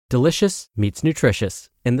Delicious meets nutritious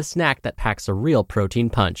in the snack that packs a real protein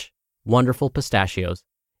punch. Wonderful Pistachios.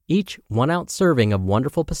 Each 1-ounce serving of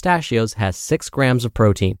Wonderful Pistachios has 6 grams of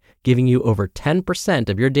protein, giving you over 10%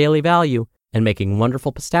 of your daily value and making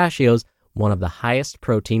Wonderful Pistachios one of the highest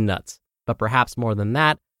protein nuts. But perhaps more than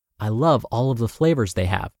that, I love all of the flavors they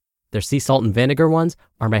have. Their sea salt and vinegar ones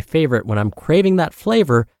are my favorite when I'm craving that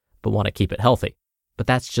flavor but want to keep it healthy. But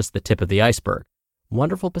that's just the tip of the iceberg.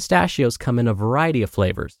 Wonderful Pistachios come in a variety of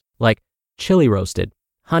flavors, like chili roasted,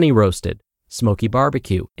 honey roasted, smoky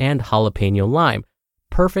barbecue, and jalapeno lime,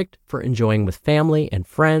 perfect for enjoying with family and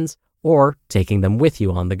friends or taking them with you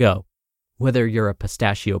on the go. Whether you're a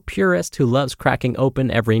pistachio purist who loves cracking open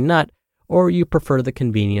every nut, or you prefer the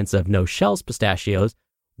convenience of no-shells pistachios,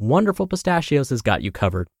 Wonderful Pistachios has got you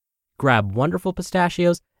covered. Grab Wonderful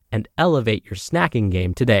Pistachios and elevate your snacking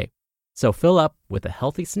game today. So fill up with a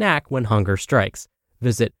healthy snack when hunger strikes.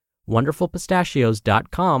 Visit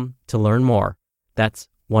wonderfulpistachios.com to learn more. That's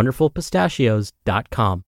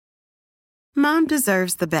wonderfulpistachios.com. Mom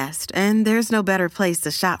deserves the best, and there's no better place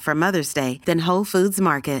to shop for Mother's Day than Whole Foods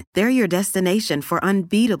Market. They're your destination for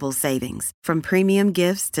unbeatable savings, from premium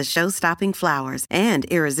gifts to show-stopping flowers and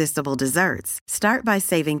irresistible desserts. Start by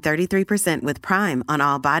saving 33% with Prime on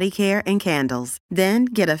all body care and candles. Then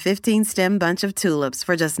get a 15-stem bunch of tulips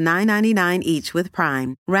for just $9.99 each with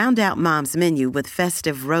Prime. Round out Mom's menu with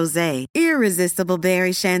festive rosé, irresistible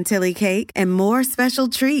berry chantilly cake, and more special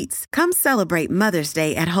treats. Come celebrate Mother's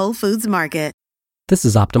Day at Whole Foods Market. This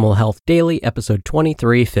is Optimal Health Daily, episode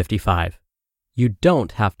 2355. You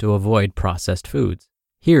don't have to avoid processed foods.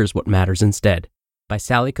 Here's what matters instead, by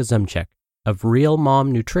Sally Kuzemchak of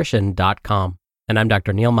RealMomNutrition.com. And I'm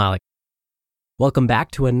Dr. Neil Malik. Welcome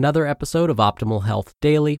back to another episode of Optimal Health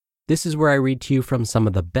Daily. This is where I read to you from some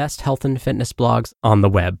of the best health and fitness blogs on the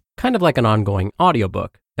web, kind of like an ongoing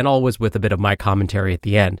audiobook, and always with a bit of my commentary at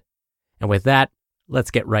the end. And with that,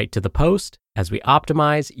 let's get right to the post as we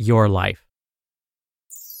optimize your life.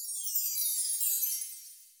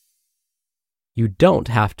 You don't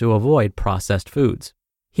have to avoid processed foods.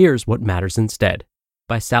 Here's what matters instead,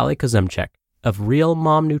 by Sally Kuzemchak of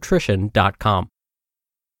RealMomNutrition.com.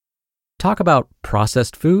 Talk about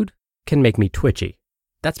processed food can make me twitchy.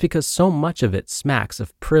 That's because so much of it smacks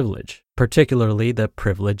of privilege, particularly the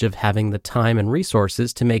privilege of having the time and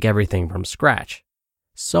resources to make everything from scratch.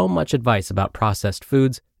 So much advice about processed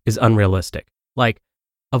foods is unrealistic, like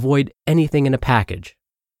avoid anything in a package,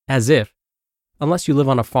 as if, unless you live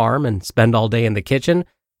on a farm and spend all day in the kitchen,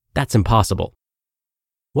 that's impossible.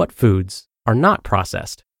 What foods are not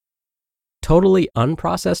processed? Totally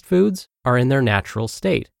unprocessed foods are in their natural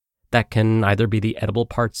state. That can either be the edible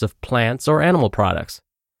parts of plants or animal products.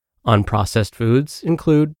 Unprocessed foods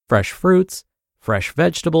include fresh fruits, fresh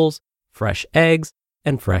vegetables, fresh eggs,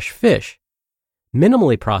 and fresh fish.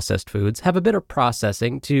 Minimally processed foods have a bit of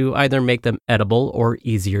processing to either make them edible or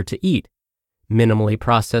easier to eat. Minimally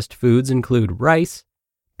processed foods include rice,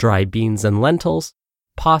 dry beans and lentils,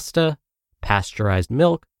 pasta, pasteurized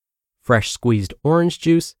milk, fresh squeezed orange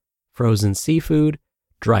juice, frozen seafood,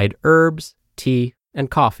 dried herbs, tea, and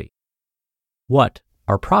coffee. What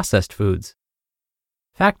are processed foods?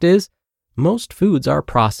 Fact is, most foods are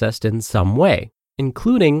processed in some way,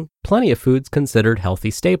 including plenty of foods considered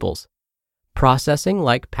healthy staples. Processing,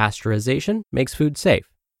 like pasteurization, makes food safe.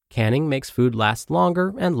 Canning makes food last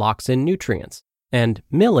longer and locks in nutrients. And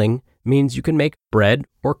milling means you can make bread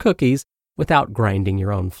or cookies without grinding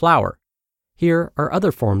your own flour. Here are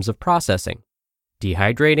other forms of processing: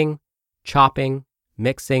 dehydrating, chopping,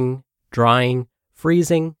 mixing, drying,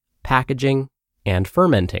 freezing, packaging, and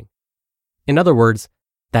fermenting. In other words,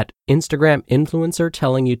 that Instagram influencer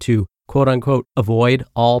telling you to quote-unquote avoid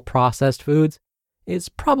all processed foods is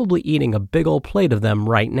probably eating a big old plate of them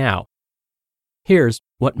right now. Here's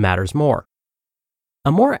what matters more.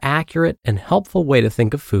 A more accurate and helpful way to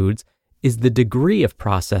think of foods is the degree of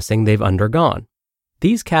processing they've undergone.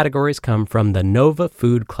 These categories come from the NOVA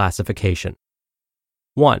food classification.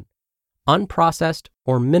 1. Unprocessed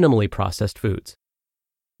or minimally processed foods.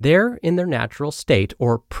 They're in their natural state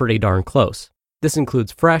or pretty darn close. This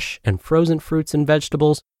includes fresh and frozen fruits and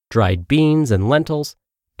vegetables, dried beans and lentils,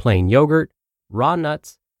 plain yogurt, raw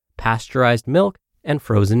nuts, pasteurized milk, and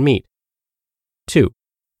frozen meat. 2.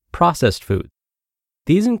 Processed foods.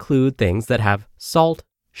 These include things that have salt,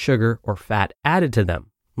 sugar, or fat added to them,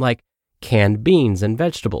 like canned beans and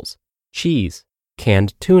vegetables, cheese,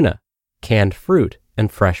 canned tuna, canned fruit,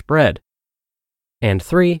 and fresh bread. And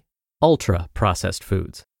 3. Ultra-processed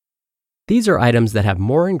foods. These are items that have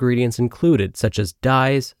more ingredients included, such as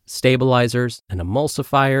dyes, stabilizers, and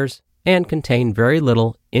emulsifiers, and contain very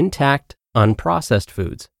little intact, unprocessed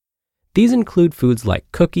foods. These include foods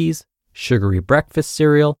like cookies, sugary breakfast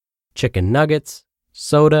cereal, chicken nuggets,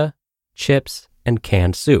 soda, chips, and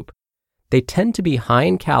canned soup. They tend to be high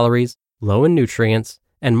in calories, low in nutrients,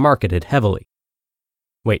 and marketed heavily.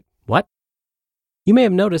 Wait, what? You may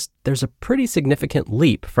have noticed there's a pretty significant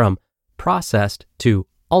leap from processed to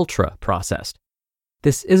ultra-processed.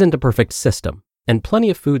 This isn't a perfect system, and plenty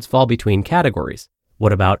of foods fall between categories.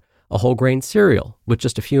 What about a whole grain cereal with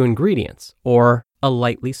just a few ingredients, or a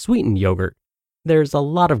lightly sweetened yogurt? There's a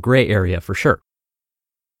lot of gray area for sure.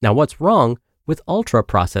 Now, what's wrong with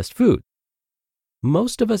ultra-processed food?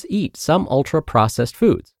 Most of us eat some ultra-processed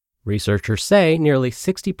foods. Researchers say nearly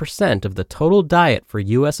 60% of the total diet for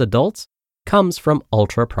U.S. adults comes from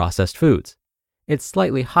ultra-processed foods. It's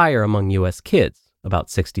slightly higher among U.S. kids, about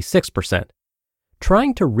 66%.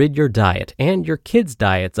 Trying to rid your diet and your kids'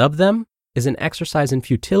 diets of them is an exercise in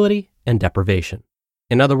futility and deprivation.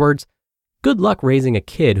 In other words, good luck raising a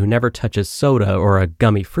kid who never touches soda or a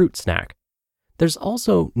gummy fruit snack. There's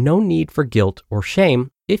also no need for guilt or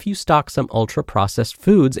shame if you stock some ultra-processed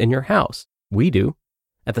foods in your house. We do.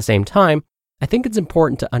 At the same time, I think it's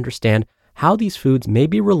important to understand how these foods may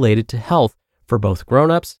be related to health for both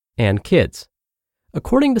grown-ups and kids.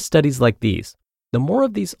 According to studies like these, the more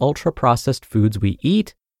of these ultra-processed foods we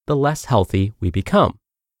eat, the less healthy we become.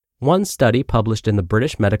 One study published in the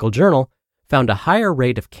British Medical Journal found a higher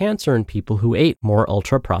rate of cancer in people who ate more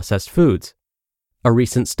ultra-processed foods. A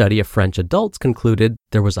recent study of French adults concluded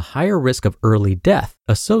there was a higher risk of early death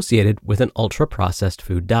associated with an ultra-processed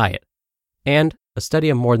food diet. And a study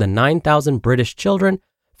of more than 9,000 British children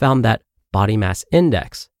found that body mass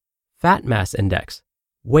index, fat mass index,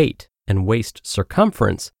 weight, and waist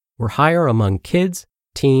circumference were higher among kids,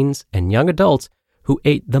 teens, and young adults who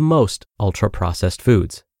ate the most ultra-processed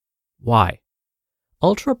foods. Why?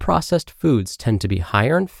 Ultra-processed foods tend to be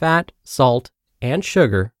higher in fat, salt, and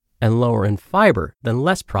sugar, and lower in fiber than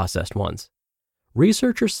less processed ones.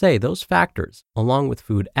 Researchers say those factors, along with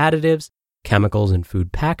food additives, chemicals in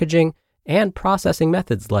food packaging, and processing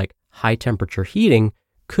methods like high-temperature heating,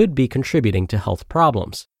 could be contributing to health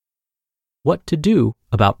problems. What to do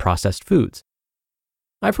about processed foods?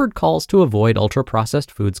 I've heard calls to avoid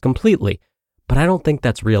ultra-processed foods completely, but I don't think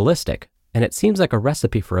that's realistic, and it seems like a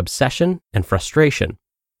recipe for obsession and frustration.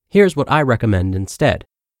 Here's what I recommend instead.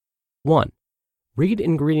 1. Read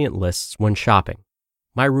ingredient lists when shopping.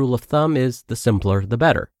 My rule of thumb is the simpler the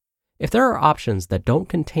better. If there are options that don't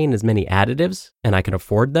contain as many additives and I can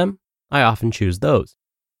afford them, I often choose those.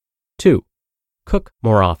 2. Cook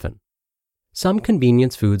more often. Some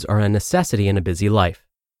convenience foods are a necessity in a busy life.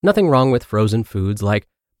 Nothing wrong with frozen foods like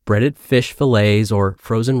breaded fish fillets or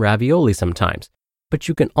frozen ravioli sometimes, but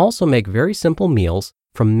you can also make very simple meals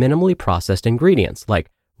from minimally processed ingredients like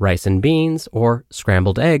rice and beans or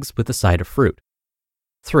scrambled eggs with a side of fruit.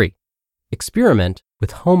 3. Experiment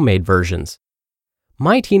with homemade versions.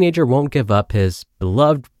 My teenager won't give up his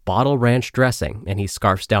beloved bottle ranch dressing, and he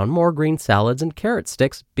scarfs down more green salads and carrot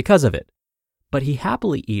sticks because of it. But he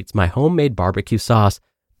happily eats my homemade barbecue sauce,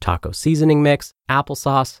 taco seasoning mix,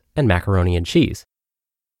 applesauce, and macaroni and cheese.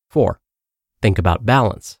 4. Think about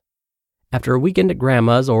balance. After a weekend at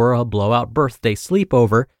grandma's or a blowout birthday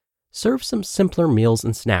sleepover, serve some simpler meals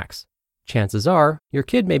and snacks. Chances are your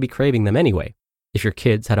kid may be craving them anyway. If your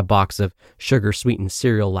kids had a box of sugar-sweetened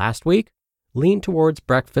cereal last week, lean towards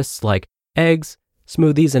breakfasts like eggs,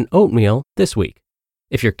 smoothies, and oatmeal this week.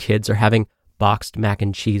 If your kids are having boxed mac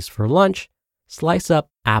and cheese for lunch, slice up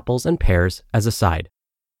apples and pears as a side.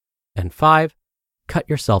 And 5, cut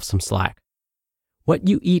yourself some slack. What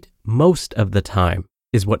you eat most of the time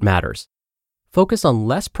is what matters. Focus on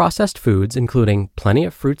less processed foods, including plenty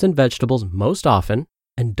of fruits and vegetables most often,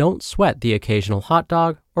 and don't sweat the occasional hot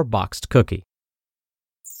dog or boxed cookie.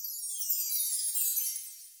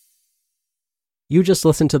 You just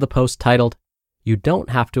listened to the post titled, "You Don't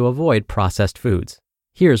Have to Avoid Processed Foods.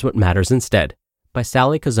 Here's What Matters Instead," by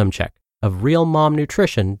Sally Kuzemchak of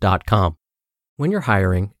RealMomNutrition.com. When you're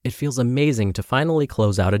hiring, it feels amazing to finally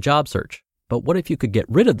close out a job search. But what if you could get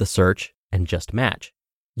rid of the search and just match?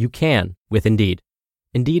 You can with Indeed.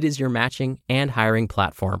 Indeed is your matching and hiring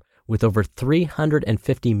platform with over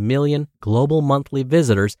 350 million global monthly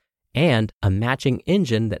visitors and a matching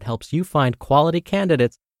engine that helps you find quality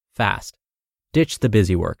candidates fast. Ditch the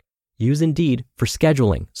busy work. Use Indeed for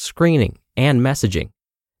scheduling, screening, and messaging.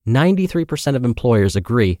 93% of employers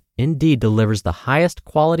agree Indeed delivers the highest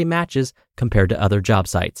quality matches compared to other job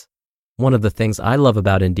sites. One of the things I love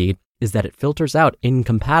about Indeed is that it filters out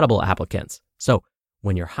incompatible applicants. So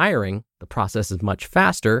when you're hiring, the process is much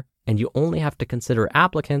faster and you only have to consider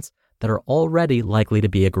applicants that are already likely to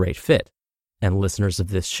be a great fit. And listeners of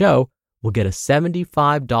this show will get a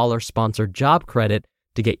 $75 sponsored job credit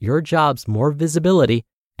to get your jobs more visibility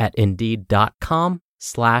at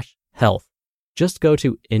Indeed.com/health. Just go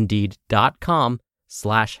to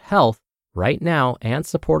Indeed.com/health right now and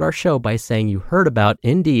support our show by saying you heard about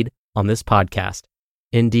Indeed on this podcast.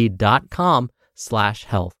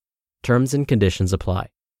 Indeed.com/health. Terms and conditions apply.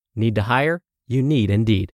 Need to hire? You need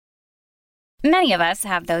Indeed. Many of us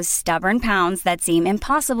have those stubborn pounds that seem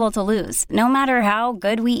impossible to lose, no matter how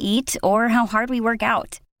good we eat or how hard we work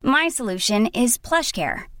out. My solution is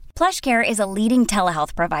PlushCare. PlushCare is a leading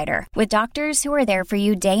telehealth provider with doctors who are there for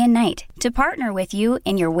you day and night to partner with you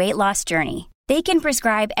in your weight loss journey. They can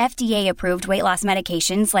prescribe FDA-approved weight loss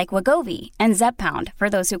medications like Wegovy and Zepbound for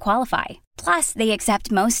those who qualify. Plus, they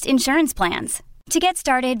accept most insurance plans. To get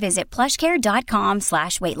started, visit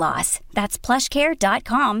plushcare.com/weightloss. That's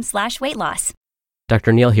plushcare.com/weightloss.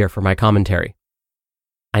 Dr. Neal here for my commentary.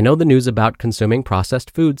 I know the news about consuming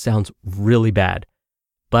processed food sounds really bad,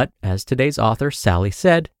 but as today's author Sally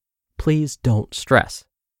said, please don't stress.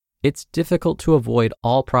 It's difficult to avoid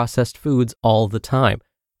all processed foods all the time.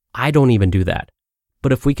 I don't even do that.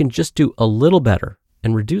 But if we can just do a little better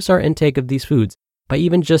and reduce our intake of these foods by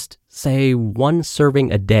even just, say, one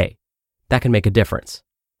serving a day, that can make a difference.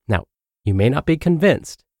 Now, you may not be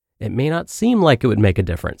convinced. It may not seem like it would make a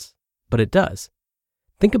difference, but it does.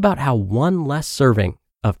 Think about how one less serving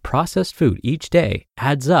of processed food each day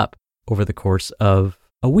adds up over the course of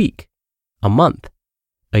a week, a month,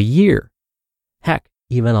 a year, heck,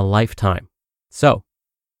 even a lifetime. So,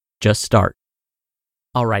 just start.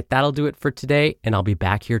 All right, that'll do it for today, and I'll be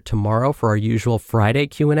back here tomorrow for our usual Friday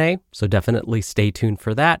Q&A, so definitely stay tuned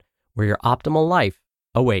for that, where your optimal life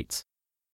awaits.